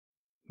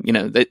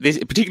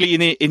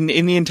Particularly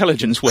in the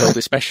intelligence world,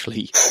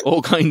 especially,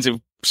 all kinds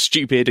of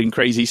stupid and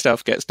crazy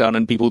stuff gets done,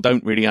 and people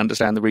don't really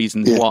understand the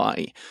reasons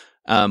why,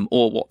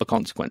 or what the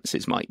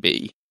consequences might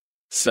be.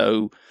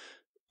 So,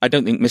 I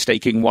don't think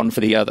mistaking one for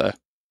the other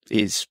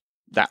is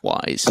that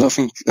wise. I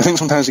think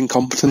sometimes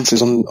incompetence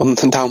is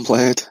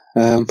downplayed,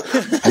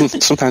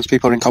 and sometimes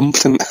people are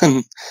incompetent,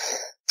 and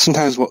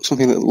sometimes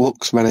something that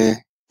looks very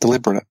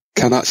deliberate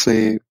can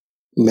actually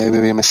maybe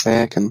be a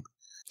mistake. And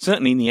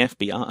certainly in the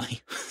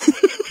FBI.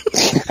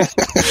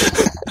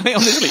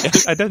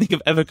 I don't think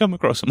I've ever come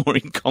across a more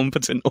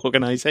incompetent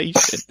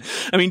organisation.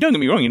 I mean, don't get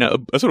me wrong,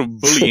 a sort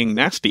of bullying,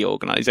 nasty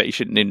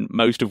organisation in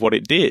most of what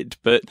it did,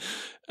 but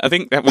I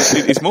think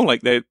it's more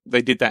like they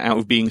did that out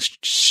of being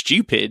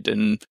stupid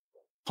and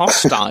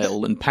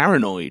hostile and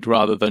paranoid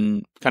rather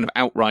than kind of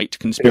outright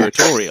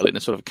conspiratorial in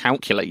a sort of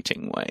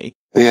calculating way.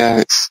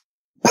 Yeah,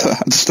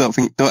 I just don't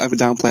ever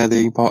downplay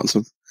the importance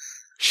of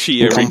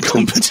sheer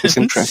incompetence.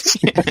 Interest.